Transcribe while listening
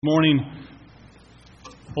Morning,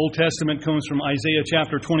 Old Testament comes from Isaiah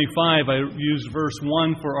chapter 25. I used verse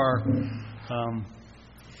 1 for our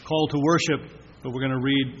call to worship, but we're going to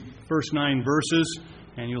read first 9 verses,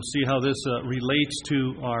 and you'll see how this relates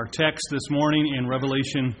to our text this morning in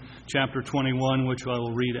Revelation chapter 21, which I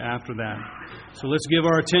will read after that. So let's give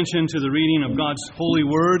our attention to the reading of God's holy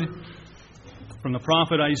word from the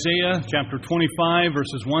prophet Isaiah chapter 25,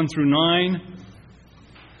 verses 1 through 9.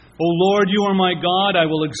 O Lord, you are my God, I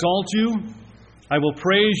will exalt you. I will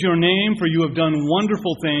praise your name, for you have done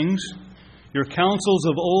wonderful things. Your counsels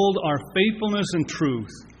of old are faithfulness and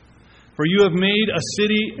truth. For you have made a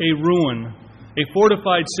city a ruin, a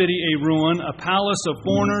fortified city a ruin, a palace of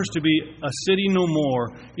foreigners to be a city no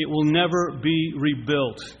more. It will never be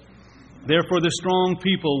rebuilt. Therefore the strong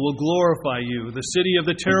people will glorify you. The city of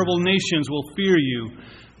the terrible nations will fear you,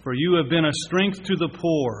 for you have been a strength to the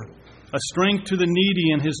poor, a strength to the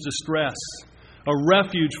needy in his distress, a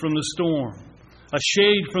refuge from the storm, a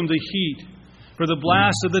shade from the heat. For the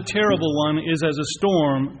blast of the terrible one is as a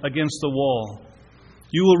storm against the wall.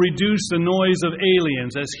 You will reduce the noise of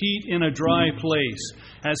aliens as heat in a dry place,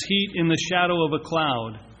 as heat in the shadow of a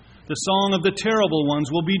cloud. The song of the terrible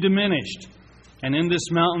ones will be diminished. And in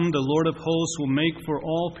this mountain the Lord of hosts will make for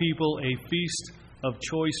all people a feast of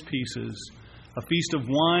choice pieces, a feast of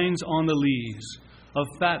wines on the lees, of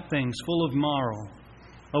fat things full of marrow,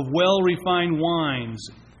 of well-refined wines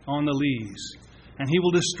on the lees. And he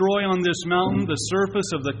will destroy on this mountain the surface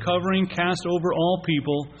of the covering cast over all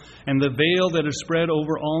people, and the veil that is spread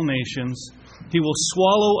over all nations. He will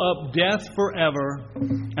swallow up death forever,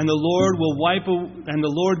 and the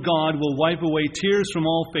Lord God will wipe away tears from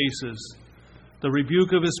all faces. The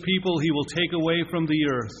rebuke of his people he will take away from the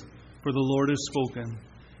earth, for the Lord has spoken.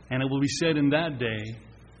 And it will be said in that day,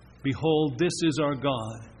 Behold, this is our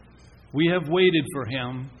God. We have waited for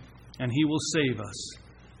him, and he will save us.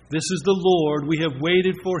 This is the Lord. We have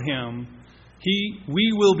waited for him.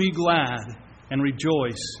 We will be glad and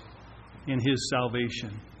rejoice in his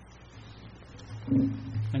salvation.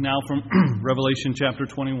 And now from Revelation chapter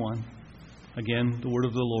 21. Again, the word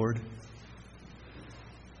of the Lord.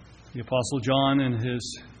 The Apostle John, in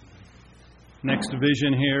his next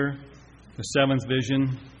vision here, the 7th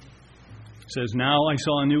vision, says, Now I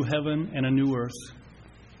saw a new heaven and a new earth,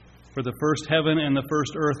 for the first heaven and the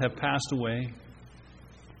first earth have passed away.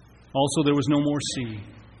 Also there was no more sea.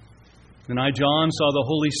 Then I, John, saw the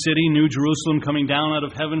holy city, New Jerusalem, coming down out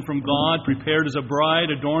of heaven from God, prepared as a bride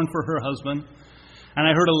adorned for her husband. And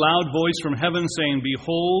I heard a loud voice from heaven saying,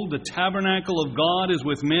 Behold, the tabernacle of God is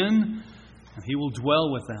with men, and he will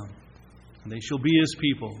dwell with them, and they shall be his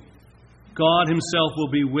people. God himself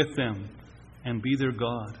will be with them and be their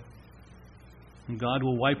God. And God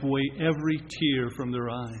will wipe away every tear from their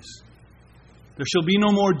eyes. There shall be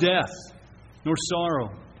no more death, nor sorrow,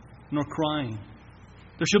 nor crying.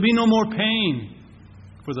 There shall be no more pain,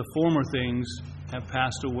 for the former things have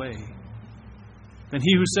passed away. Then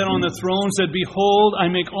he who sat on the throne said, Behold, I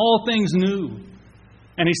make all things new.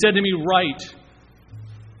 And he said to me, Write,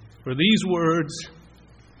 for these words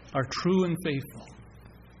are true and faithful.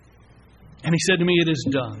 And he said to me, It is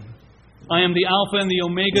done. I am the Alpha and the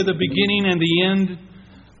Omega, the beginning and the end.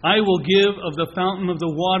 I will give of the fountain of the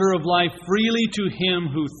water of life freely to him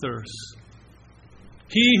who thirsts.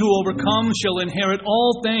 He who overcomes shall inherit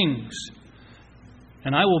all things,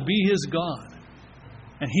 and I will be his God,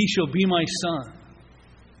 and he shall be my son.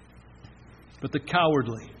 But the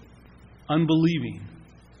cowardly, unbelieving,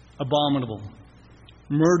 abominable,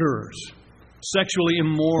 murderers, sexually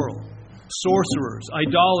immoral, sorcerers,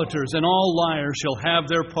 idolaters, and all liars shall have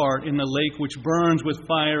their part in the lake which burns with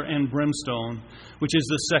fire and brimstone, which is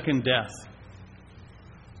the second death.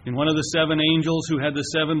 And one of the 7 angels who had the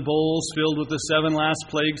 7 bowls filled with the 7 last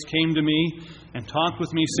plagues came to me and talked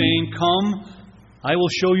with me, saying, Come, I will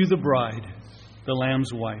show you the bride, the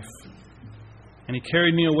Lamb's wife. And he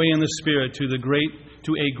carried me away in the Spirit to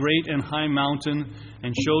a great and high mountain,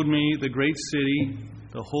 and showed me the great city,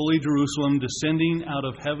 the holy Jerusalem, descending out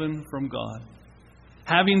of heaven from God,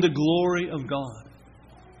 having the glory of God.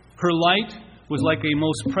 Her light was like a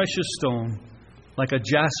most precious stone, like a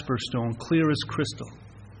jasper stone, clear as crystal.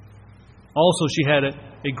 Also she had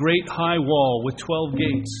a great high wall with 12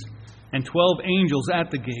 gates, and 12 angels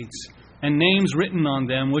at the gates, and names written on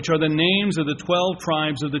them, which are the names of the 12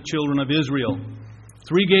 tribes of the children of Israel.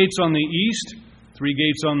 3 gates on the east, 3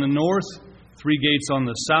 gates on the north, 3 gates on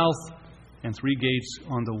the south, and 3 gates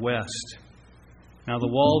on the west. Now the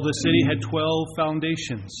wall of the city had 12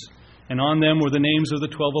 foundations, and on them were the names of the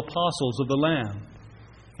 12 apostles of the Lamb.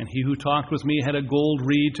 And he who talked with me had a gold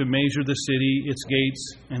reed to measure the city, its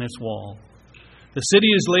gates, and its wall. The city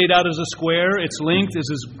is laid out as a square. Its length is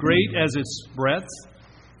as great as its breadth.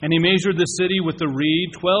 And he measured the city with the reed,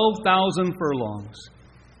 12,000 furlongs.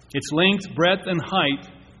 Its length, breadth, and height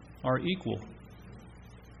are equal.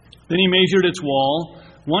 Then he measured its wall,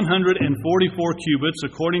 144 cubits,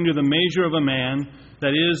 according to the measure of a man,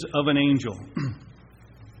 that is, of an angel.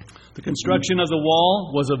 The construction of the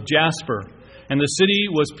wall was of jasper, and the city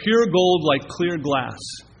was pure gold like clear glass.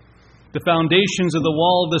 The foundations of the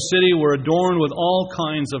wall of the city were adorned with all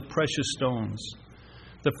kinds of precious stones.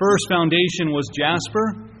 The first foundation was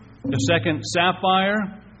jasper, the second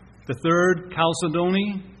sapphire, the third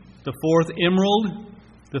chalcedony, the fourth emerald,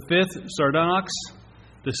 the fifth sardonyx,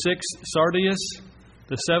 the sixth sardius,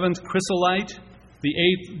 the seventh chrysolite, the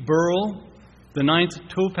eighth beryl, the ninth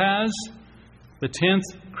topaz, the 10th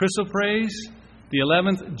chrysoprase, the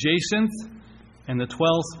 11th jacinth, and the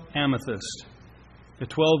 12th amethyst. The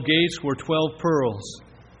 12 gates were 12 pearls.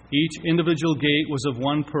 Each individual gate was of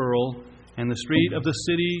one pearl, and the street of the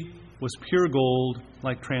city was pure gold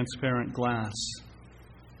like transparent glass.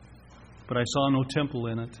 But I saw no temple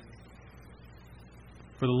in it.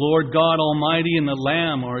 For the Lord God Almighty and the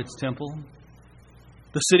Lamb are its temple.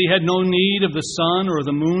 The city had no need of the sun or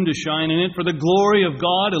the moon to shine in it, for the glory of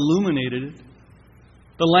God illuminated it.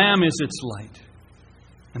 The Lamb is its light,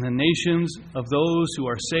 and the nations of those who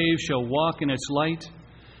are saved shall walk in its light,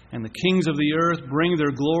 and the kings of the earth bring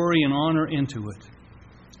their glory and honor into it.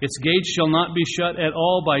 Its gates shall not be shut at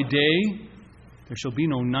all by day. There shall be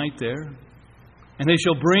no night there. And they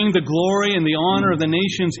shall bring the glory and the honor of the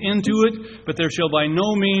nations into it, but there shall by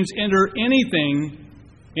no means enter it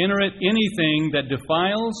anything that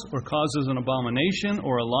defiles or causes an abomination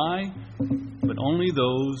or a lie, but only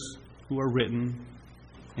those who are written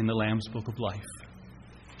in the Lamb's Book of Life.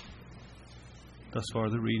 Thus far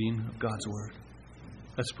the reading of God's Word.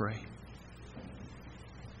 Let's pray.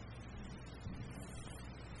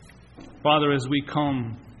 Father, as we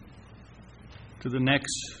come to the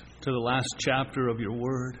last chapter of your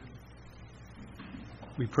Word,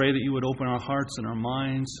 we pray that you would open our hearts and our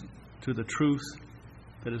minds to the truth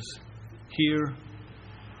that is here,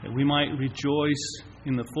 that we might rejoice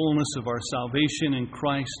in the fullness of our salvation in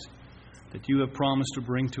Christ that you have promised to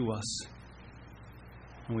bring to us.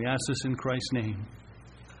 And we ask this in Christ's name.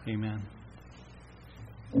 Amen.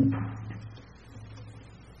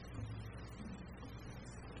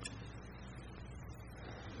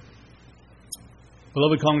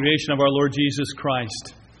 Beloved congregation of our Lord Jesus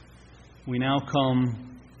Christ, we now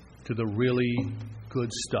come to the really good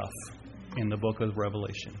stuff in the book of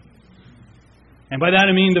Revelation. And by that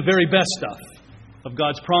I mean the very best stuff of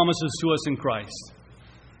God's promises to us in Christ.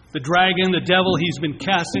 The dragon, the devil, he's been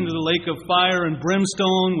cast into the lake of fire and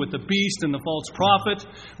brimstone with the beast and the false prophet,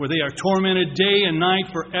 where they are tormented day and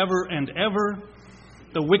night forever and ever.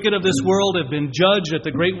 The wicked of this world have been judged at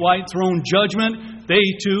the great white throne judgment. They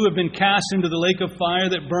too have been cast into the lake of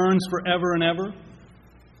fire that burns forever and ever.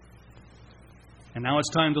 And now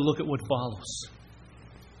it's time to look at what follows.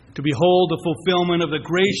 To behold the fulfillment of the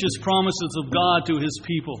gracious promises of God to His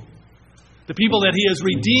people. The people that He has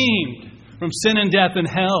redeemed from sin and death and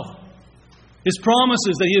hell. His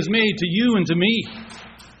promises that He has made to you and to me.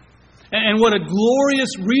 And what a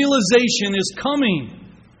glorious realization is coming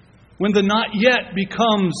when the not yet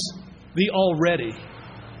becomes the already.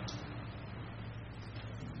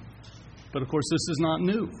 But of course, this is not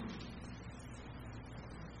new.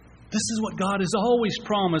 This is what God has always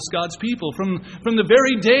promised God's people from the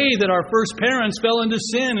very day that our first parents fell into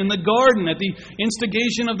sin in the garden at the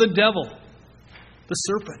instigation of the devil, the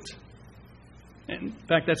serpent. In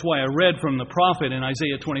fact, that's why I read from the prophet in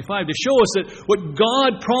Isaiah 25 to show us that what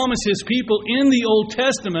God promised His people in the Old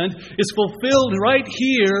Testament is fulfilled right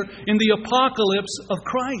here in the apocalypse of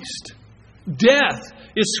Christ. Death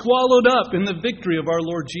is swallowed up in the victory of our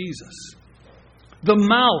Lord Jesus. The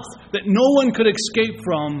mouth that no one could escape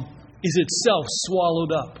from is itself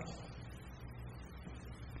swallowed up.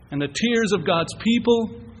 And the tears of God's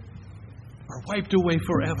people are wiped away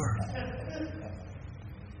forever.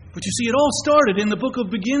 But you see, it all started in the book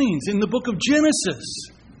of beginnings, in the book of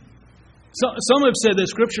Genesis. Some have said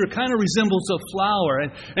that Scripture kind of resembles a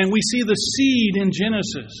flower, and we see the seed in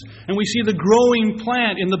Genesis, and we see the growing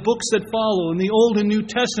plant in the books that follow, in the Old and New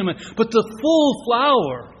Testament. But the full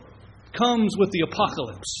flower comes with the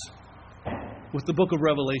apocalypse, with the book of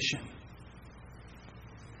Revelation.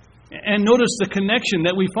 And notice the connection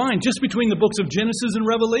that we find just between the books of Genesis and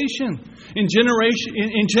Revelation. In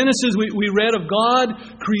Genesis, we read of God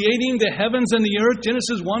creating the heavens and the earth,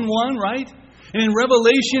 Genesis 1:1, right? And in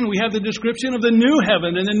Revelation, we have the description of the new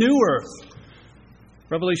heaven and the new earth,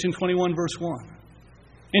 Revelation 21, verse 1.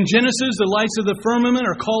 In Genesis, the lights of the firmament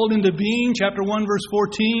are called into being, chapter 1, verse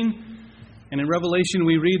 14. And in Revelation,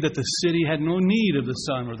 we read that the city had no need of the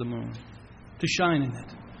sun or the moon to shine in it,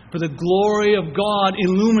 for the glory of God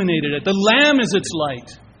illuminated it. The Lamb is its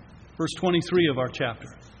light. Verse 23 of our chapter.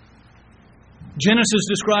 Genesis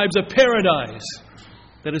describes a paradise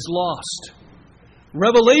that is lost.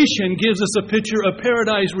 Revelation gives us a picture of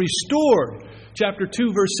paradise restored. Chapter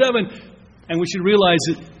 2, verse 7. And we should realize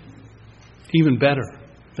it even better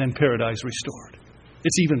than paradise restored.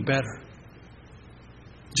 It's even better.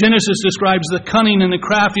 Genesis describes the cunning and the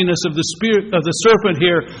craftiness of the spirit of the serpent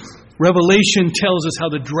here. Revelation tells us how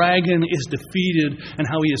the dragon is defeated and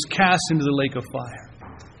how he is cast into the lake of fire.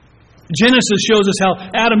 Genesis shows us how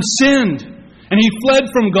Adam sinned and he fled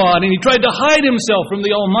from God and he tried to hide himself from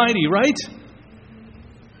the Almighty, right?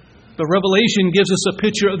 But Revelation gives us a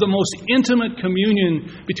picture of the most intimate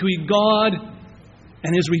communion between God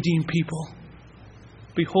and His redeemed people.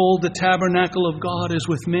 Behold, the tabernacle of God is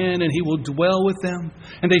with men, and He will dwell with them,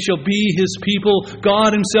 and they shall be His people.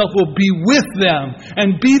 God Himself will be with them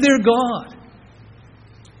and be their God.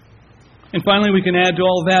 And finally, we can add to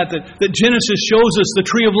all that Genesis shows us the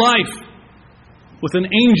tree of life with an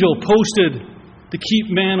angel posted to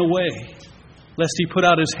keep man away, lest he put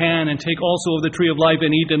out his hand and take also of the tree of life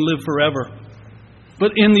and eat and live forever.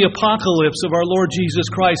 But in the apocalypse of our Lord Jesus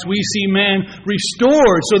Christ, we see man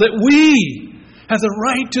restored so that we have the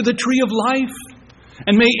right to the tree of life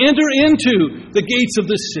and may enter into the gates of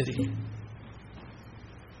this city.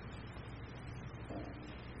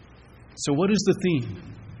 So what is the theme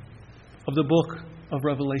of the book of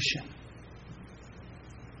Revelation?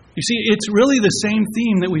 You see, it's really the same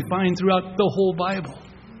theme that we find throughout the whole Bible.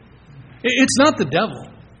 It's not the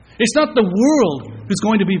devil. It's not the world who's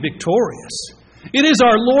going to be victorious. It is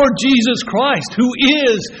our Lord Jesus Christ who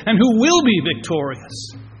is and who will be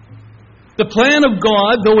victorious. The plan of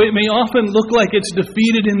God, though it may often look like it's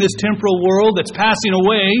defeated in this temporal world that's passing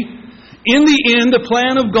away, in the end, the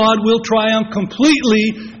plan of God will triumph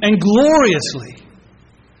completely and gloriously.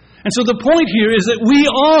 And so the point here is that we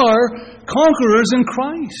are conquerors in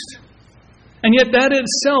Christ. And yet that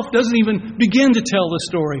itself doesn't even begin to tell the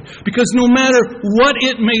story. Because no matter what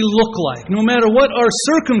it may look like, no matter what our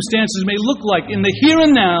circumstances may look like, in the here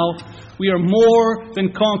and now, we are more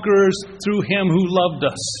than conquerors through Him who loved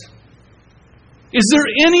us. Is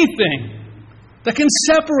there anything that can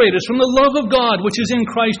separate us from the love of God which is in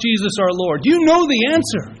Christ Jesus our Lord? You know the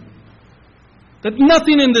answer. That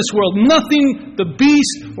nothing in this world, nothing the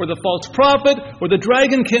beast or the false prophet or the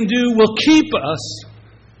dragon can do will keep us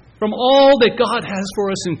from all that God has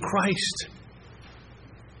for us in Christ.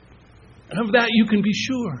 And of that you can be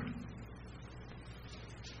sure.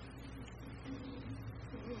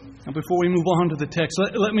 Now before we move on to the text,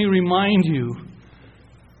 let me remind you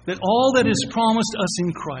that all that is promised us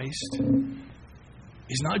in Christ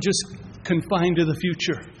is not just confined to the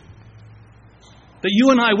future. That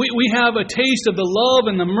you and I, we have a taste of the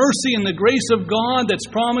love and the mercy and the grace of God that's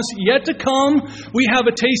promised yet to come. We have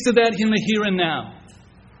a taste of that in the here and now.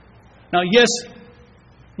 Now, yes,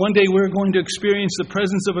 one day we're going to experience the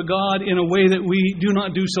presence of a God in a way that we do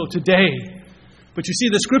not do so today. But you see,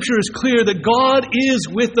 the Scripture is clear that God is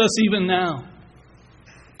with us even now.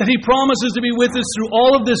 That He promises to be with us through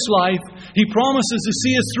all of this life. He promises to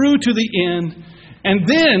see us through to the end. And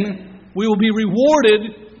then we will be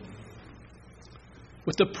rewarded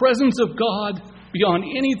with the presence of God beyond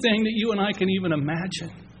anything that you and I can even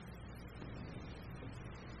imagine.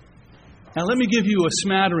 Now let me give you a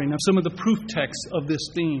smattering of some of the proof texts of this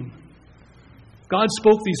theme. God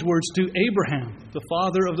spoke these words to Abraham, the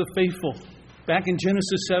father of the faithful, back in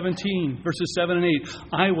Genesis 17, verses 7 and 8.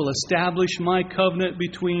 I will establish my covenant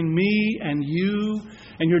between me and you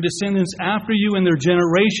and your descendants after you and their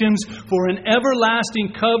generations for an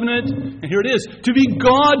everlasting covenant. And here it is, to be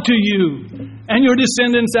God to you and your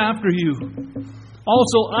descendants after you.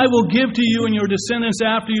 Also, I will give to you and your descendants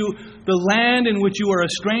after you the land in which you are a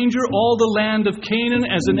stranger, all the land of Canaan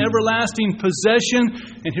as an everlasting possession.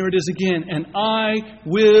 And here it is again, and I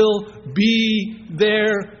will be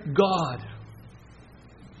their God.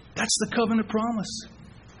 That's the covenant promise.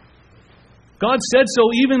 God said so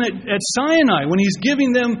even at Sinai when He's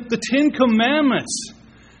giving them the 10 Commandments.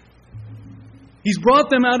 He's brought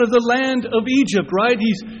them out of the land of Egypt, right?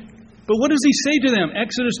 But what does He say to them?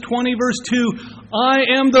 Exodus 20, verse 2, I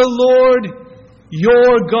am the Lord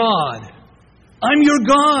your God. I'm your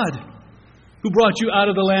God who brought you out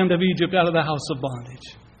of the land of Egypt, out of the house of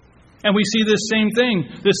bondage. And we see this same thing,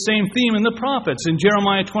 this same theme in the prophets. In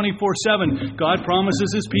Jeremiah 24:7, God promises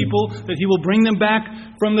His people that He will bring them back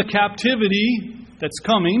from the captivity that's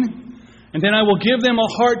coming. And then I will give them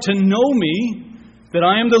a heart to know me that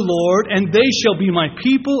I am the Lord, and they shall be my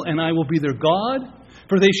people, and I will be their God,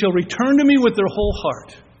 for they shall return to me with their whole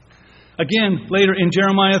heart. Again, later in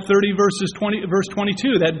Jeremiah 30, verse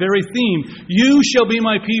 22, that very theme, you shall be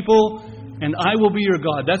my people, and I will be your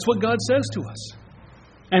God. That's what God says to us.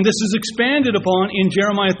 And this is expanded upon in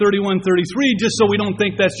Jeremiah 31:33, just so we don't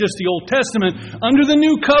think that's just the Old Testament, under the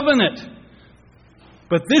new covenant.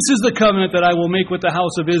 But this is the covenant that I will make with the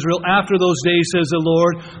house of Israel after those days, says the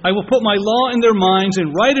Lord. I will put my law in their minds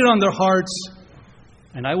and write it on their hearts,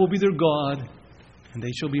 and I will be their God, and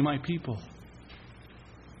they shall be my people.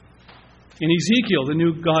 In Ezekiel, the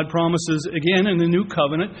new God promises again in the new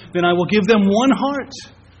covenant, then I will give them one heart,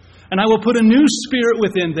 and I will put a new spirit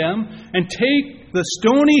within them, and take the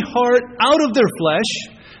stony heart out of their flesh,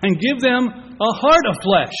 and give them a heart of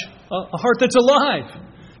flesh, a heart that's alive,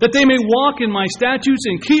 that they may walk in my statutes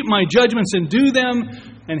and keep my judgments and do them.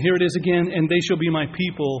 And here it is again, and they shall be my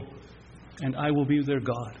people, and I will be their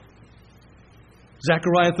God.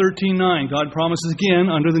 Zechariah 13:9, God promises again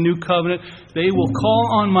under the new covenant, they will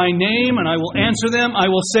call on my name, and I will answer them. I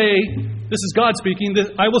will say, this is God speaking,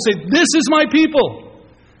 I will say, this is my people.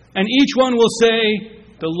 And each one will say,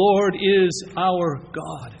 the Lord is our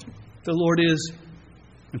God. The Lord is,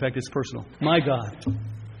 in fact, it's personal, my God.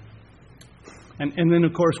 And then,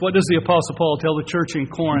 of course, what does the Apostle Paul tell the church in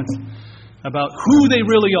Corinth about who they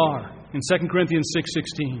really are in 2 Corinthians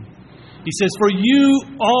 6:16? He says, for you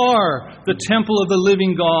are the temple of the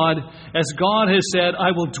living God. As God has said,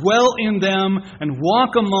 I will dwell in them and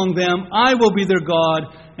walk among them. I will be their God,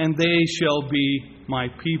 and they shall be my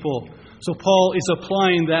people. So Paul is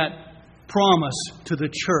applying that promise to the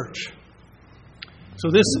church. So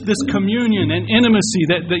this communion and intimacy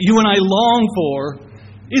that you and I long for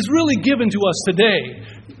is really given to us today.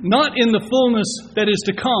 Not in the fullness that is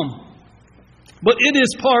to come, but it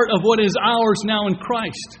is part of what is ours now in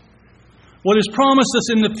Christ. What is promised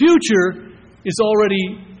us in the future is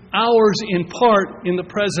already ours in part in the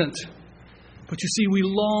present. But you see, we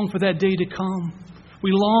long for that day to come. We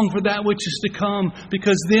long for that which is to come,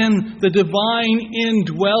 because then the divine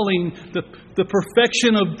indwelling, the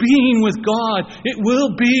perfection of being with God, it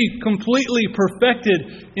will be completely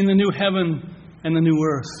perfected in the new heaven and the new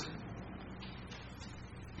earth.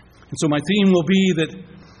 And so my theme will be that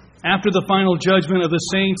after the final judgment of the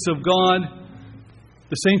saints of God,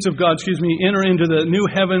 enter into the new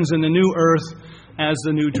heavens and the new earth as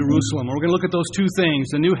the new Jerusalem. We're going to look at those two things,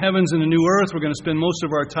 the new heavens and the new earth. We're going to spend most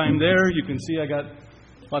of our time there. You can see I got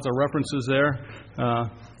lots of references there.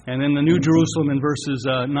 And then the new Jerusalem in verses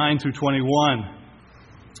 9 through 21.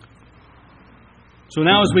 So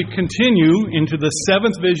now as we continue into the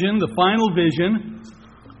seventh vision, the final vision,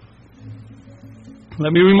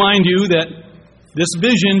 let me remind you that this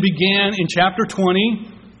vision began in chapter 20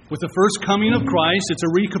 with the first coming of Christ. It's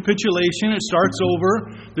a recapitulation. It starts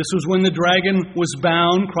over. This was when the dragon was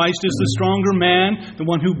bound. Christ is the stronger man, the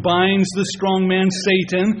one who binds the strong man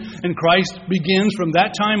Satan. And Christ begins from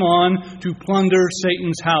that time on to plunder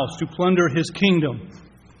Satan's house, to plunder his kingdom.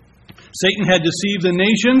 Satan had deceived the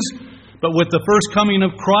nations, but with the first coming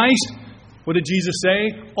of Christ, what did Jesus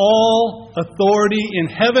say? All authority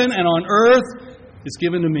in heaven and on earth is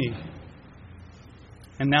given to me.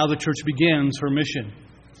 And now the church begins her mission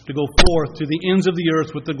to go forth to the ends of the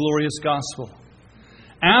earth with the glorious gospel.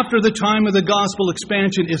 After the time of the gospel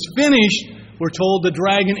expansion is finished, we're told the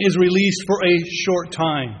dragon is released for a short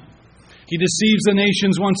time. He deceives the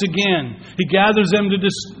nations once again. He gathers them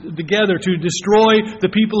together to destroy the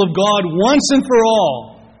people of God once and for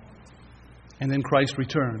all. And then Christ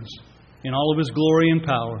returns in all of his glory and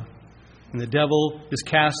power. And the devil is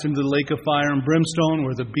cast into the lake of fire and brimstone,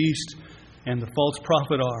 where the beast and the false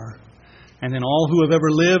prophet are. And then all who have ever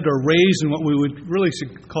lived are raised in what we would really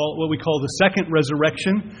call the second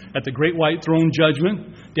resurrection at the great white throne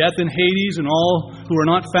judgment. Death and Hades and all who are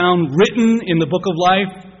not found written in the book of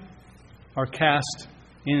life are cast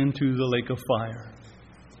into the lake of fire.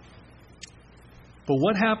 But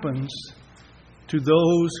what happens to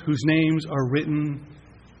those whose names are written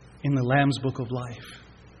in the Lamb's book of life?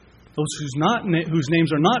 Those whose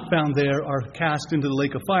names are not found there are cast into the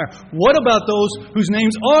lake of fire. What about those whose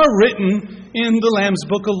names are written in the Lamb's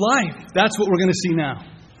book of life? That's what we're going to see now.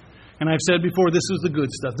 And I've said before, this is the good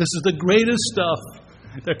stuff. This is the greatest stuff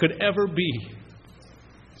that could ever be.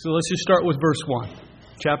 So let's just start with verse 1,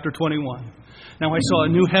 chapter 21. Now I saw a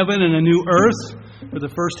new heaven and a new earth, for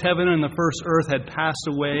the first heaven and the first earth had passed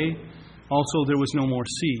away. Also there was no more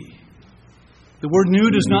sea. The word new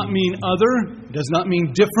does not mean other, it does not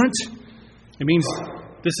mean different. It means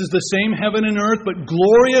this is the same heaven and earth, but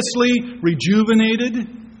gloriously rejuvenated,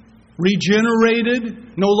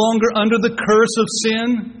 regenerated, no longer under the curse of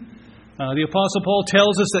sin. The Apostle Paul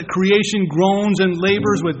tells us that creation groans and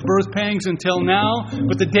labors with birth pangs until now,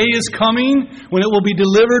 but the day is coming when it will be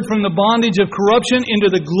delivered from the bondage of corruption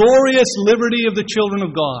into the glorious liberty of the children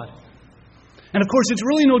of God. And of course, it's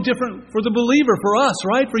really no different for the believer, for us,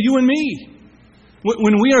 right? For you and me.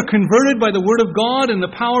 When we are converted by the Word of God and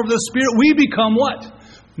the power of the Spirit, we become what?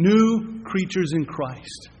 New creatures in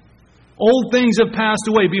Christ. Old things have passed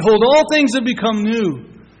away. Behold, all things have become new.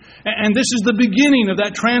 And this is the beginning of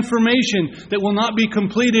that transformation that will not be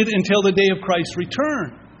completed until the day of Christ's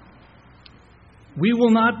return. We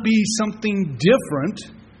will not be something different.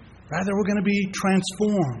 Rather, we're going to be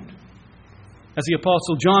transformed. As the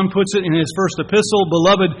Apostle John puts it in his first epistle,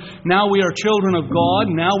 Beloved, now we are children of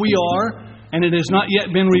God, now we are, and it has not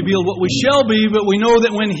yet been revealed what we shall be, but we know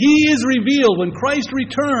that when He is revealed, when Christ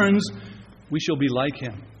returns, we shall be like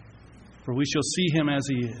Him, for we shall see Him as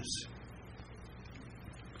He is.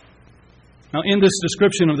 Now, in this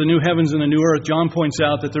description of the new heavens and the new earth, John points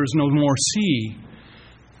out that there's no more sea.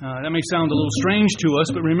 That may sound a little strange to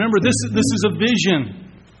us, but remember, this is a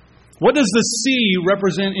vision. What does the sea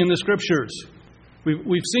represent in the Scriptures?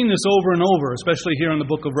 We've seen this over and over, especially here in the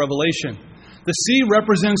book of Revelation. The sea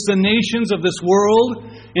represents the nations of this world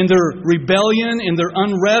in their rebellion, in their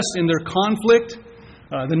unrest, in their conflict.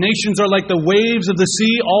 The nations are like the waves of the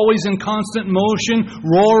sea, always in constant motion,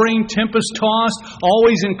 roaring, tempest-tossed,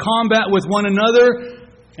 always in combat with one another,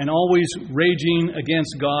 and always raging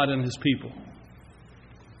against God and His people.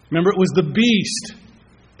 Remember, it was the beast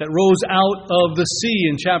that rose out of the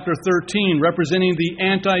sea in chapter 13, representing the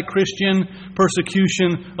anti-Christian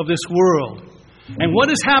persecution of this world. And what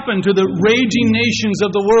has happened to the raging nations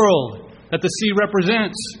of the world that the sea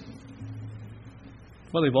represents?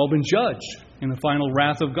 Well, they've all been judged in the final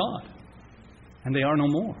wrath of God. And they are no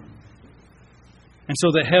more. And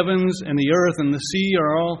so the heavens and the earth and the sea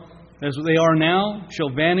are all, as they are now, shall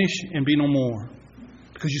vanish and be no more.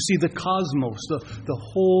 Because you see, the cosmos, the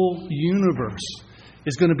whole universe,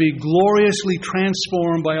 is going to be gloriously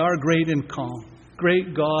transformed by our great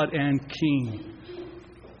God and King.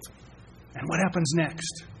 And what happens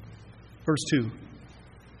next? Verse 2.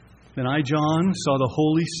 Then I, John, saw the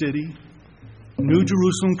holy city, New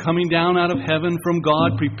Jerusalem, coming down out of heaven from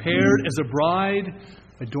God, prepared as a bride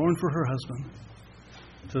adorned for her husband.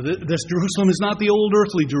 So this Jerusalem is not the old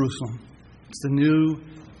earthly Jerusalem. It's the new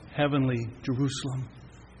heavenly Jerusalem,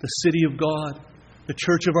 the city of God, the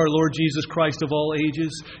church of our Lord Jesus Christ of all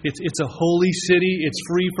ages. It's a holy city. It's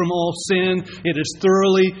free from all sin. It is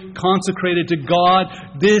thoroughly consecrated to God.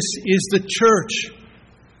 This is the church.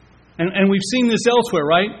 And we've seen this elsewhere,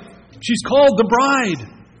 right? She's called the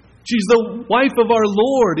bride. She's the wife of our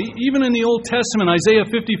Lord. Even in the Old Testament, Isaiah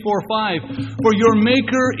 54:5, for your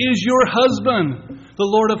Maker is your husband. The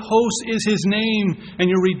Lord of hosts is His name, and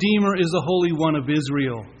your Redeemer is the Holy One of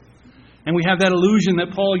Israel. And we have that allusion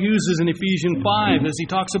that Paul uses in Ephesians 5 as he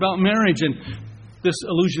talks about marriage. And this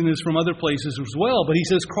allusion is from other places as well. But he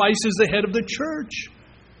says Christ is the head of the church.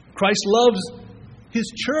 Christ loves His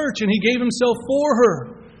church, and He gave Himself for her.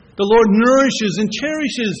 The Lord nourishes and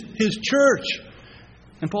cherishes His church.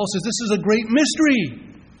 And Paul says, this is a great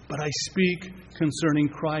mystery, but I speak concerning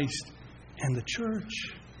Christ and the church.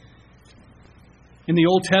 In the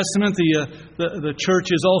Old Testament, the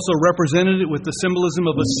church is also represented with the symbolism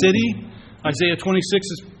of a city. Isaiah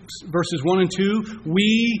 26, verses 1 and 2.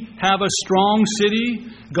 We have a strong city.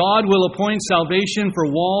 God will appoint salvation for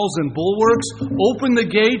walls and bulwarks. Open the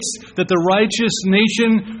gates that the righteous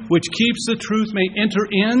nation which keeps the truth may enter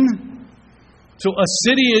in. So a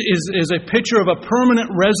city is a picture of a permanent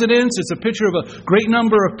residence. It's a picture of a great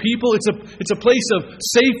number of people. It's a place of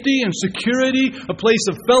safety and security, a place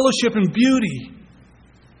of fellowship and beauty.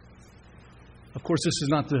 Of course, this is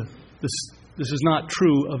not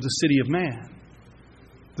true of the city of man.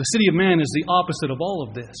 The city of man is the opposite of all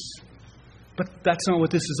of this. But that's not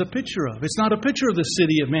what this is a picture of. It's not a picture of the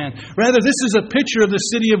city of man. Rather, this is a picture of the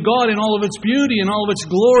city of God in all of its beauty and all of its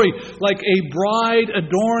glory, like a bride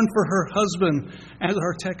adorned for her husband, as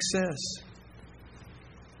our text says.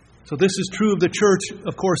 So this is true of the church,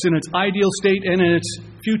 of course, in its ideal state and in its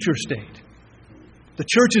future state. The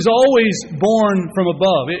church is always born from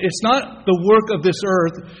above. It's not the work of this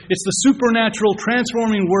earth. It's the supernatural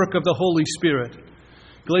transforming work of the Holy Spirit.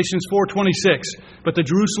 Galatians 4:26. But the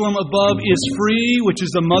Jerusalem above is free, which is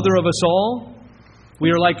the mother of us all. We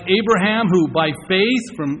are like Abraham, who by faith,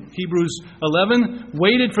 from Hebrews 11,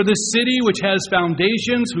 waited for this city which has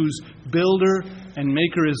foundations, whose builder and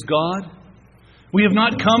maker is God. We have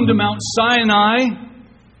not come to Mount Sinai,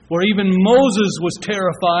 where even Moses was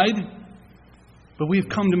terrified, but we have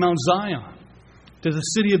come to Mount Zion, to the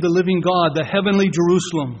city of the living God, the heavenly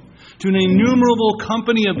Jerusalem, to an innumerable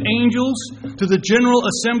company of angels, to the general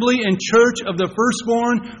assembly and church of the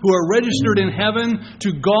firstborn who are registered in heaven,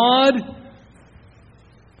 to God,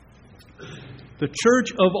 the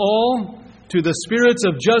church of all, to the spirits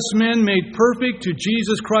of just men made perfect, to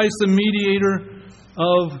Jesus Christ, the mediator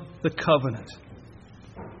of the covenant.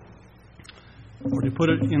 Or to put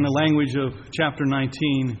it in the language of chapter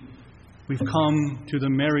 19, we've come to the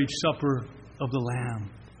marriage supper of the Lamb.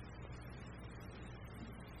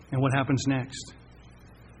 And what happens next?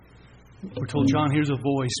 We're told, John hears a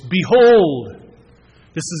voice. Behold!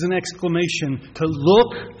 This is an exclamation. To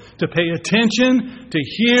look, to pay attention, to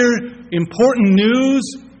hear important news,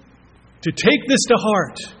 to take this to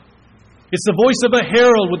heart. It's the voice of a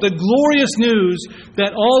herald with the glorious news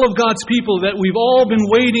that all of God's people that we've all been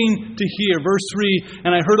waiting to hear. Verse 3,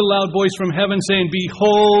 and I heard a loud voice from heaven saying,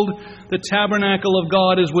 Behold, the tabernacle of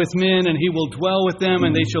God is with men, and He will dwell with them,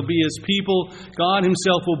 and they shall be His people. God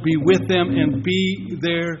Himself will be with them and be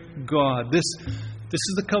their God. This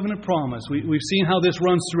is the covenant promise. We've seen how this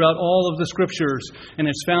runs throughout all of the Scriptures, and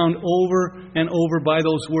it's found over and over by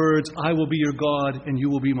those words, I will be your God, and you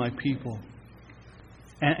will be my people.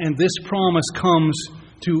 And this promise comes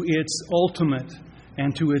to its ultimate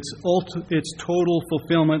and to its total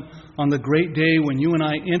fulfillment on the great day when you and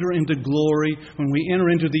I enter into glory, when we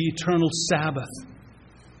enter into the eternal Sabbath.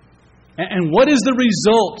 And what is the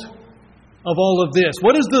result of all of this?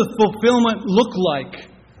 What does the fulfillment look like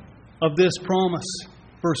of this promise?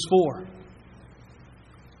 Verse 4.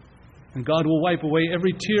 And God will wipe away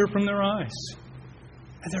every tear from their eyes,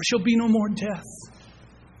 and there shall be no more death,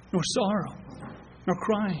 nor sorrow, nor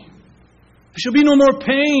crying. There shall be no more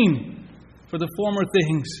pain, for the former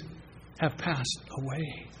things have passed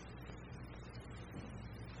away.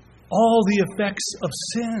 All the effects of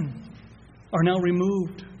sin are now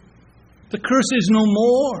removed. The curse is no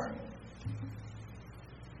more.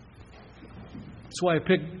 That's why I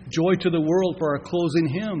picked Joy to the World for our closing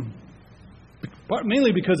hymn.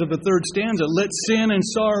 Mainly because of the third stanza.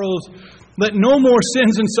 Let no more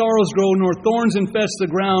sins and sorrows grow, nor thorns infest the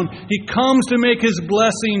ground. He comes to make His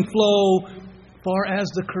blessing flow far as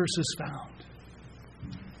the curse is found.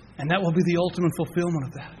 And that will be the ultimate fulfillment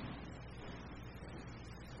of that.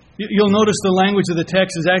 You'll notice the language of the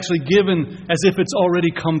text is actually given as if it's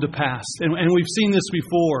already come to pass. And we've seen this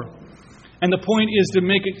before. And the point is to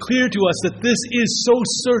make it clear to us that this is so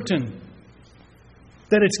certain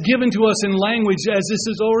that it's given to us in language as this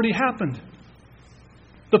has already happened.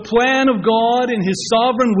 The plan of God and His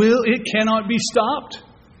sovereign will, it cannot be stopped.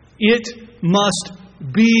 It must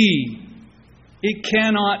be. It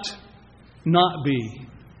cannot not be.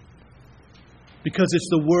 Because it's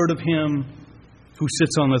the word of Him who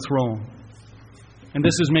sits on the throne. And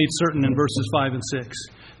this is made certain in verses 5 and 6.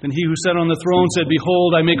 Then He who sat on the throne said,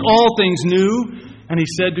 Behold, I make all things new. And He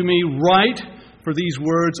said to me, Write, for these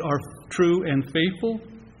words are true and faithful.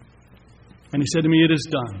 And He said to me, It is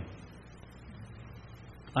done.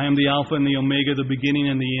 I am the Alpha and the Omega, the beginning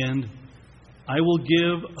and the end. I will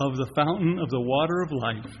give of the fountain of the water of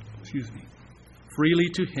life, freely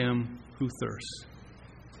to him who thirsts.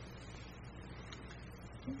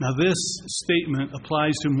 Now this statement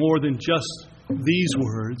applies to more than just these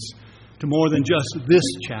words, to more than just this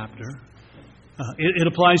chapter. It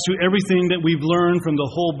applies to everything that we've learned from the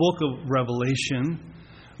whole book of Revelation,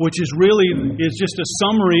 which is just a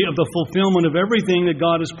summary of the fulfillment of everything that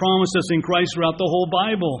God has promised us in Christ throughout the whole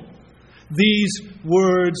Bible. These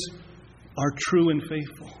words are true and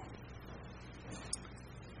faithful.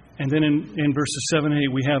 And then in verses 7 and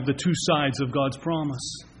 8, we have the two sides of God's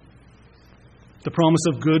promise. The promise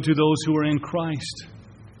of good to those who are in Christ,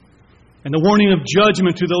 and the warning of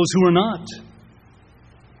judgment to those who are not.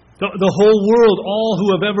 The whole world, all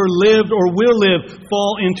who have ever lived or will live,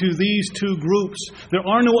 fall into these two groups. There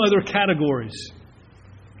are no other categories.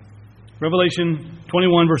 Revelation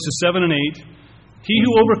 21, verses 7 and 8. He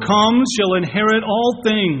who overcomes shall inherit all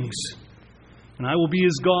things, and I will be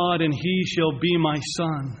his God, and he shall be my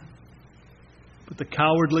son. But the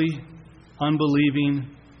cowardly, unbelieving,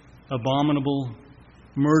 abominable,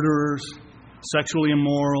 murderers, sexually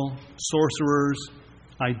immoral, sorcerers,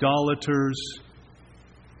 idolaters,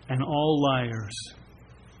 and all liars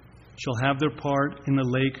shall have their part in the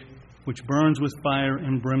lake which burns with fire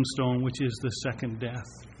and brimstone, which is the second death.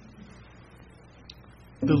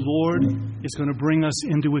 The Lord is going to bring us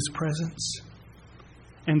into His presence.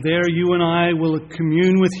 And there you and I will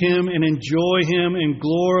commune with Him and enjoy Him and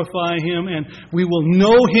glorify Him. And we will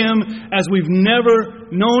know Him as we've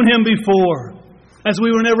never known Him before, as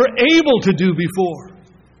we were never able to do before.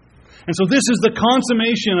 And so this is the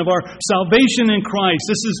consummation of our salvation in Christ.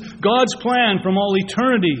 This is God's plan from all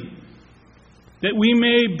eternity. that we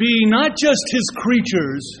may be not just His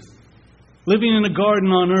creatures living in a garden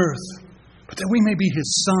on earth, but that we may be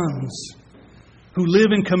His sons who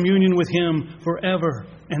live in communion with Him forever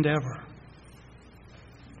and ever.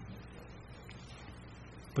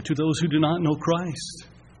 But to those who do not know Christ,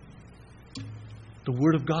 the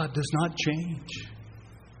Word of God does not change.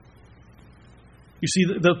 You see,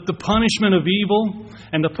 the punishment of evil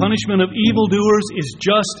and the punishment of evildoers is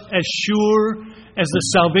just as sure as the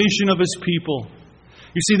salvation of His people.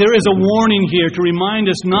 You see, there is a warning here to remind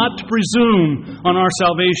us not to presume on our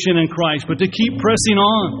salvation in Christ, but to keep pressing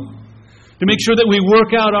on, to make sure that we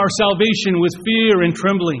work out our salvation with fear and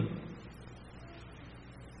trembling.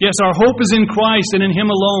 Yes, our hope is in Christ and in Him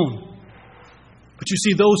alone. But you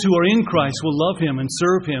see, those who are in Christ will love Him and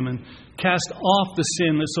serve Him and cast off the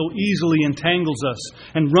sin that so easily entangles us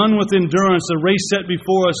and run with endurance the race set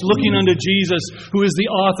before us, looking unto Jesus, who is the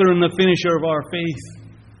author and the finisher of our faith.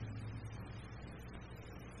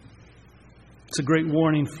 It's a great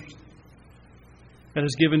warning that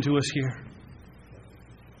is given to us here.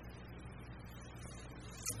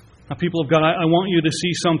 Now, people of God, I want you to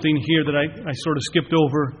see something here that I sort of skipped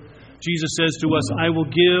over. Jesus says to us, I will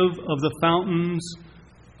give of the fountains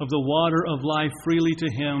of the water of life freely to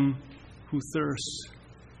him who thirsts.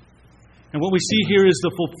 And what we see here is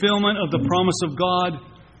the fulfillment of the promise of God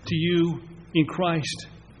to you in Christ.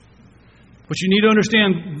 But you need to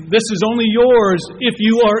understand, this is only yours if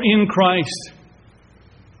you are in Christ.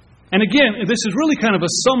 And again, this is really kind of a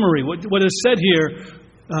summary, what is said here,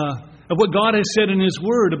 of what God has said in His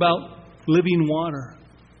Word about living water,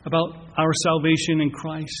 about our salvation in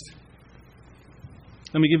Christ.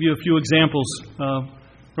 Let me give you a few examples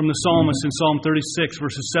from the psalmist in Psalm 36,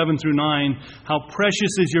 verses 7 through 9. How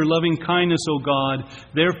precious is your loving kindness, O God!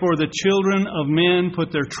 Therefore the children of men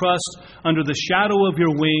put their trust under the shadow of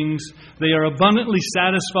your wings. They are abundantly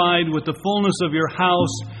satisfied with the fullness of your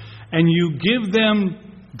house, and you give them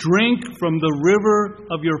drink from the river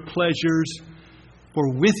of your pleasures.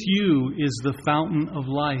 For with you is the fountain of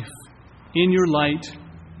life. In your light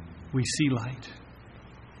we see light.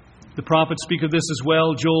 The prophets speak of this as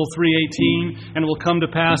well, Joel 3:18, and it will come to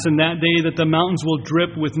pass in that day that the mountains will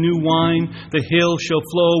drip with new wine, the hills shall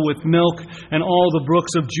flow with milk, and all the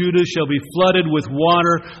brooks of Judah shall be flooded with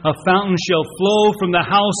water. A fountain shall flow from the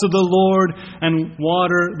house of the Lord and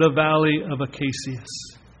water the valley of Acacias.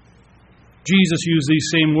 Jesus used these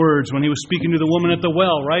same words when He was speaking to the woman at the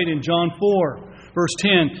well, right? In John 4, verse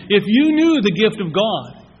 10. If you knew the gift of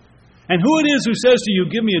God, and who it is who says to you,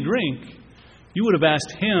 give me a drink, you would have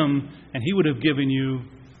asked Him, and He would have given you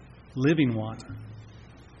living water.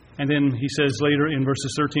 And then He says later in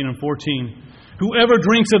verses 13 and 14, whoever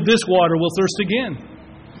drinks of this water will thirst again.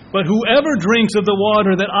 But whoever drinks of the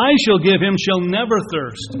water that I shall give him shall never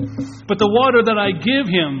thirst. But the water that I give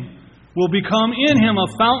him will become in him a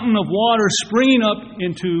fountain of water springing up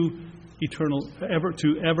into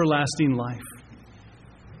everlasting life.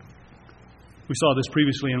 We saw this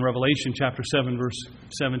previously in Revelation chapter 7, verse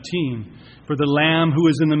 17. For the Lamb who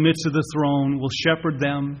is in the midst of the throne will shepherd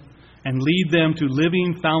them and lead them to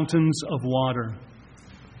living fountains of water.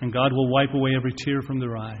 And God will wipe away every tear from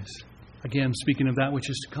their eyes. Again, speaking of that which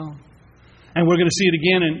is to come. And we're going to see it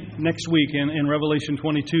again next week in Revelation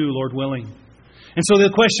 22, Lord willing. And so the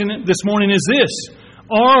question this morning is this.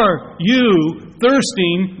 Are you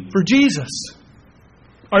thirsting for Jesus?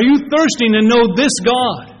 Are you thirsting to know this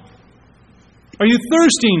God? Are you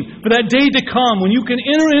thirsting for that day to come when you can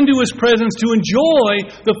enter into His presence to enjoy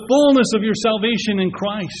the fullness of your salvation in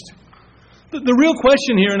Christ? The real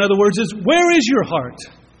question here, in other words, is where is your heart?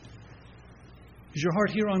 Is your heart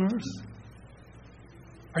here on earth?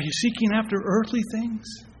 Are you seeking after earthly things?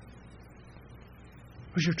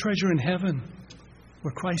 Or is your treasure in heaven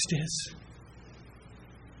where Christ is?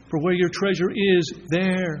 For where your treasure is,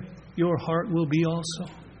 there your heart will be also.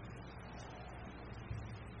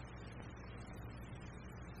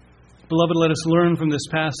 Beloved, let us learn from this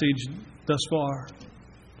passage thus far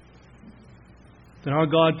that our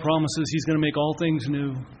God promises He's going to make all things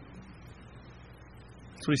new.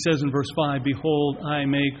 That's what He says in verse 5, behold, I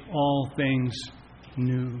make all things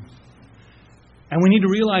new. And we need to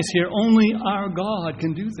realize here, only our God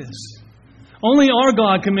can do this. Only our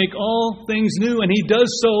God can make all things new, and He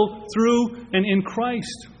does so through and in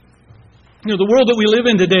Christ. You know, the world that we live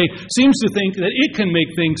in today seems to think that it can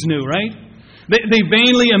make things new, right? They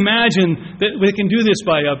vainly imagine that they can do this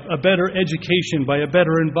by a better education, by a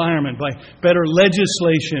better environment, by better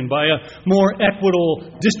legislation, by a more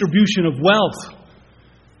equitable distribution of wealth.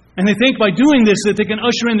 And they think by doing this that they can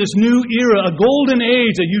usher in this new era, a golden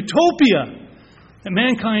age, a utopia that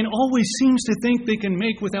mankind always seems to think they can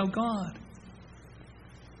make without God.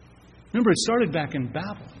 Remember, it started back in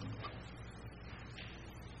Babel.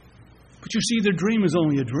 But you see, their dream is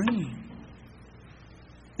only a dream.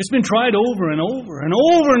 It's been tried over and over and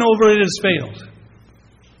over and over. It has failed.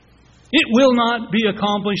 It will not be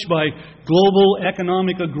accomplished by global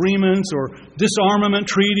economic agreements or disarmament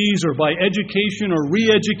treaties or by education or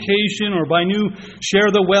re-education or by new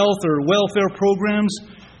share the wealth or welfare programs.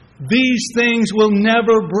 These things will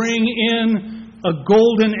never bring in a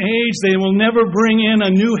golden age. They will never bring in a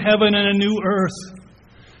new heaven and a new earth.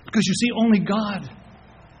 Because you see, only God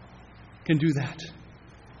can do that.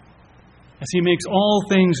 As He makes all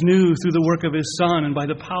things new through the work of His Son and by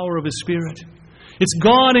the power of His Spirit. It's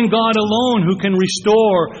God and God alone who can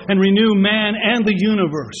restore and renew man and the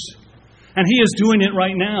universe. And He is doing it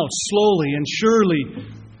right now, slowly and surely,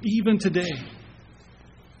 even today.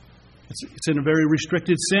 It's in a very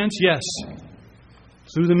restricted sense, yes.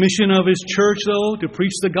 Through the mission of His church, though, to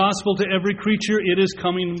preach the gospel to every creature, it is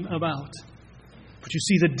coming about. But you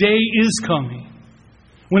see, the day is coming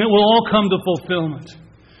when it will all come to fulfillment.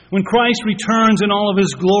 When Christ returns in all of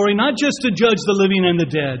His glory, not just to judge the living and the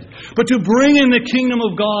dead, but to bring in the kingdom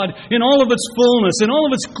of God in all of its fullness, in all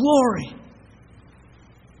of its glory.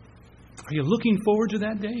 Are you looking forward to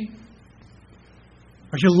that day?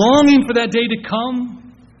 Are you longing for that day to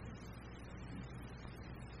come?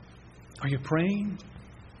 Are you praying?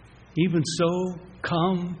 Even so,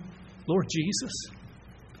 come, Lord Jesus.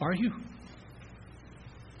 Are you?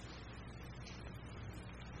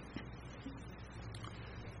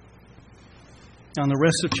 On the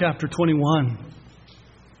rest of chapter 21,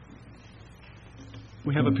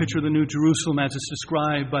 we have a picture of the New Jerusalem as it's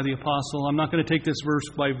described by the apostle. I'm not going to take this verse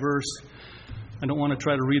by verse. I don't want to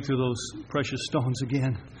try to read through those precious stones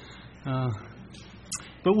again.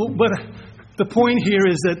 But the point here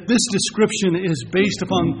is that this description is based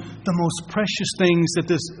upon the most precious things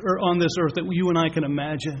that are on this earth that you and I can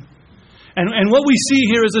imagine. And what we see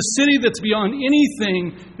here is a city that's beyond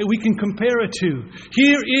anything that we can compare it to.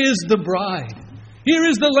 Here is the bride. Here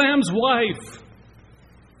is the Lamb's wife.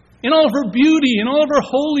 In all of her beauty, in all of her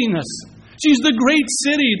holiness. She's the great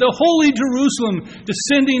city, the holy Jerusalem,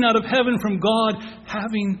 descending out of heaven from God,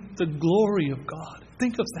 having the glory of God.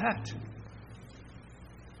 Think of that.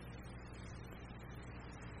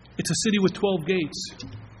 It's a city with 12 gates,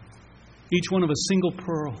 each one of a single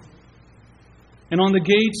pearl. And on the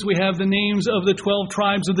gates we have the names of the 12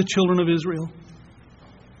 tribes of the children of Israel.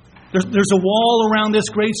 There's a wall around this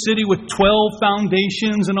great city with 12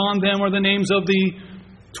 foundations, and on them are the names of the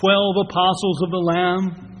 12 apostles of the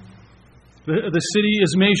Lamb. The city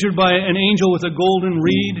is measured by an angel with a golden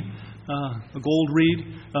reed, a gold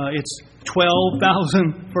reed. It's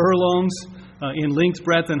 12,000 furlongs in length,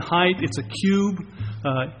 breadth, and height. It's a cube.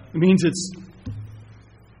 It means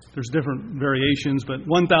there's different variations, but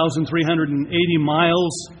 1,380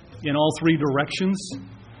 miles in all three directions.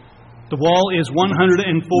 The wall is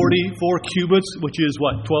 144 cubits, which is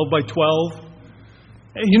 12 by 12.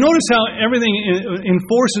 You notice how everything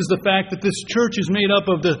enforces the fact that this church is made up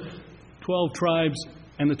of the 12 tribes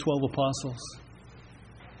and the 12 apostles.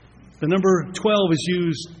 The number 12 is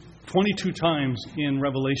used 22 times in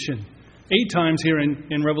Revelation, 8 times here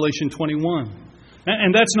in Revelation 21.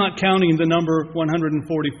 And that's not counting the number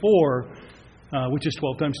 144, which is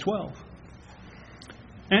 12 times 12.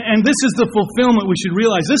 And this is the fulfillment we should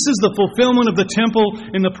realize. This is the fulfillment of the temple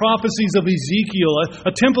in the prophecies of Ezekiel,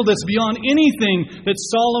 a temple that's beyond anything that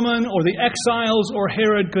Solomon or the exiles or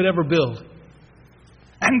Herod could ever build.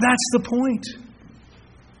 And that's the point.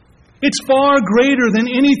 It's far greater than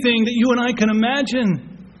anything that you and I can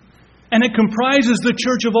imagine. And it comprises the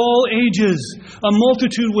church of all ages, a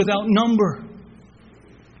multitude without number.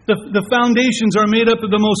 The foundations are made up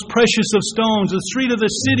of the most precious of stones. The street of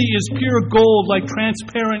the city is pure gold like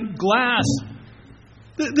transparent glass.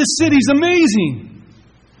 The city's amazing.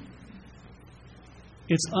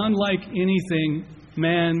 It's unlike anything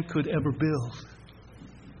man could ever build.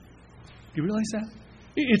 Do you realize that?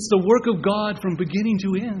 It's the work of God from beginning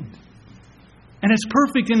to end. And it's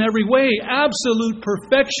perfect in every way. Absolute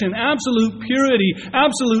perfection, absolute purity,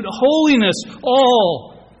 absolute holiness,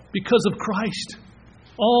 all because of Christ.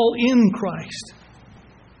 All in Christ.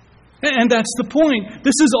 And that's the point.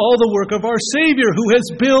 This is all the work of our Savior, who has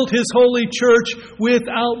built His holy church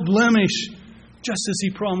without blemish, just as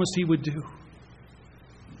He promised He would do.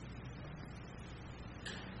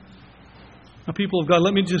 Now, people of God,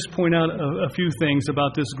 let me just point out a few things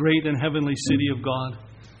about this great and heavenly city of God.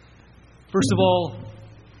 First of all,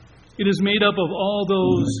 it is made up of all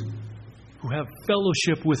those who have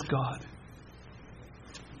fellowship with God.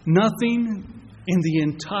 Nothing in the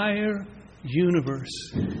entire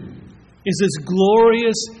universe is as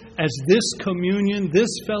glorious as this communion, this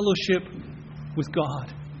fellowship with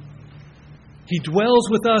God. He dwells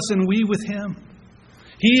with us and we with Him.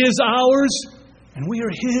 He is ours and we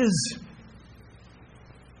are His.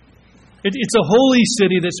 It's a holy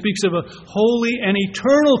city that speaks of a holy and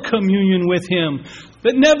eternal communion with Him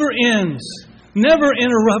that never ends, never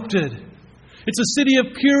interrupted. It's a city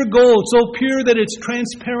of pure gold, so pure that it's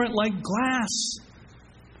transparent like glass.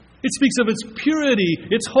 It speaks of its purity,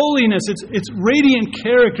 its holiness, its radiant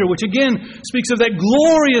character, which again speaks of that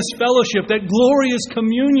glorious fellowship, that glorious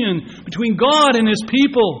communion between God and His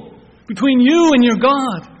people, between you and your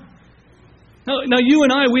God. Now you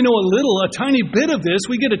and I, we know a tiny bit of this.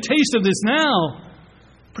 We get a taste of this now.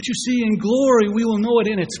 But you see, in glory, we will know it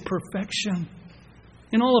in its perfection,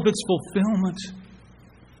 in all of its fulfillment.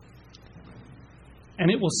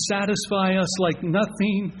 And it will satisfy us like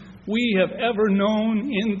nothing we have ever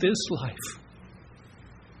known in this life.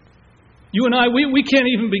 You and I, we can't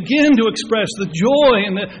even begin to express the joy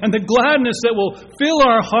and the gladness that will fill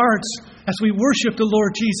our hearts as we worship the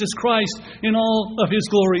Lord Jesus Christ in all of His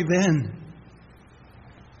glory then.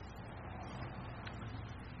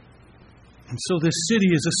 And so this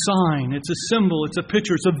city is a sign, it's a symbol, it's a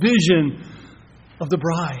picture, it's a vision of the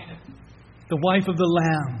bride, the wife of the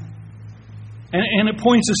Lamb. And it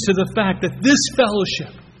points us to the fact that this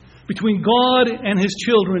fellowship between God and His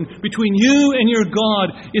children, between you and your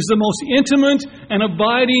God, is the most intimate and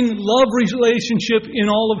abiding love relationship in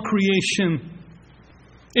all of creation.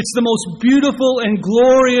 It's the most beautiful and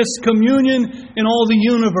glorious communion in all the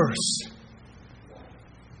universe.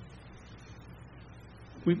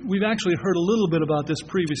 We've actually heard a little bit about this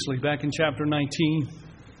previously, back in chapter 19.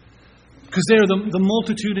 Because there the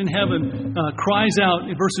multitude in heaven cries out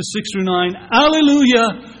in verses 6 through 9,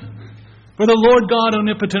 Alleluia! For the Lord God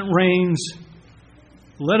omnipotent reigns.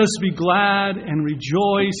 Let us be glad and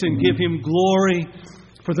rejoice and give Him glory.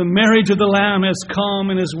 For the marriage of the Lamb has come,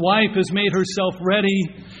 and His wife has made herself ready.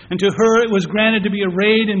 And to her it was granted to be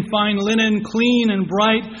arrayed in fine linen, clean and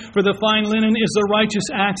bright, for the fine linen is the righteous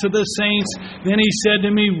acts of the saints. Then He said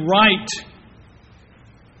to me, Write,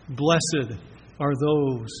 blessed are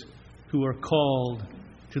those who are called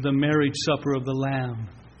to the marriage supper of the Lamb.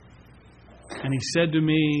 And He said to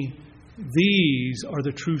me, These are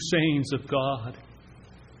the true sayings of God.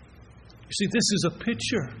 You see, this is a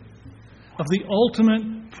picture of the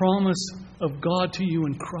ultimate promise of God to you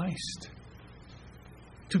in Christ.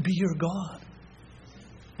 To be your God.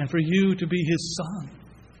 And for you to be His Son.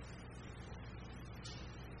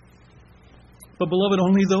 But beloved,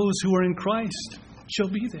 only those who are in Christ shall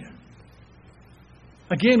be there.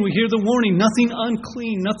 Again, we hear the warning, nothing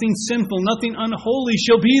unclean, nothing sinful, nothing unholy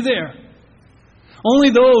shall be there. Only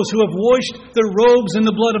those who have washed their robes in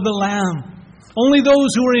the blood of the Lamb. Only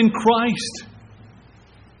those who are in Christ.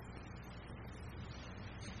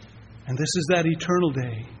 And this is that eternal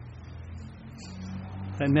day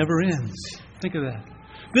that never ends. Think of that.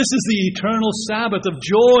 This is the eternal Sabbath of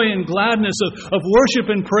joy and gladness, of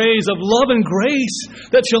worship and praise, of love and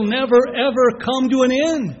grace that shall never, ever come to an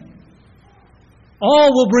end.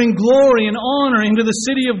 All will bring glory and honor into the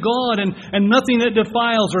city of God, and nothing that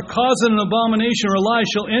defiles or causes an abomination or a lie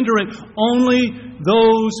shall enter it. Only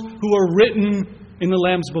those who are written in the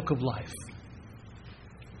Lamb's book of life.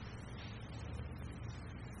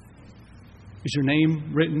 Is your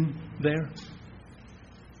name written there?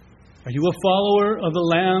 Are you a follower of the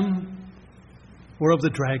Lamb or of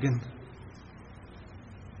the dragon?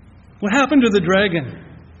 What happened to the dragon?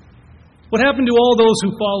 What happened to all those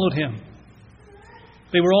who followed him?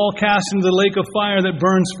 They were all cast into the lake of fire that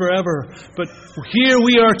burns forever. But here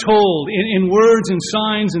we are told in words and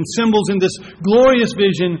signs and symbols in this glorious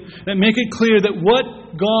vision that make it clear that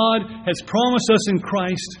what God has promised us in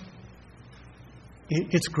Christ,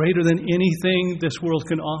 it's greater than anything this world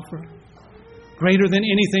can offer. Greater than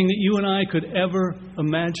anything that you and I could ever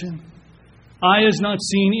imagine. Eye has not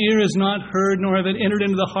seen, ear has not heard, nor have it entered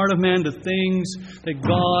into the heart of man the things that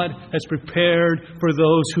God has prepared for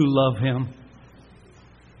those who love Him.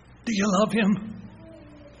 Do you love Him?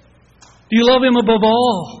 Do you love Him above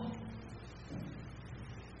all?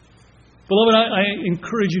 Beloved, I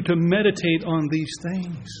encourage you to meditate on these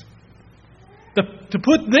things. To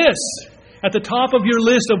put this at the top of your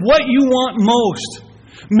list of what you want most.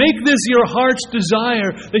 Make this your heart's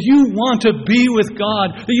desire, that you want to be with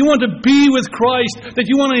God, that you want to be with Christ, that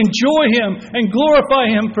you want to enjoy Him and glorify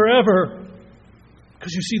Him forever.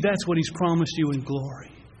 Because you see, that's what He's promised you in glory.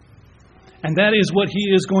 And that is what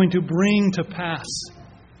He is going to bring to pass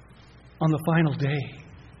on the final day.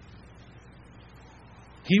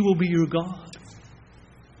 He will be your God.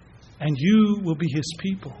 And you will be His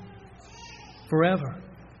people forever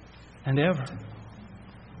and ever.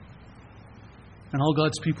 And all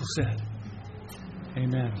God's people said,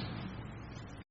 Amen.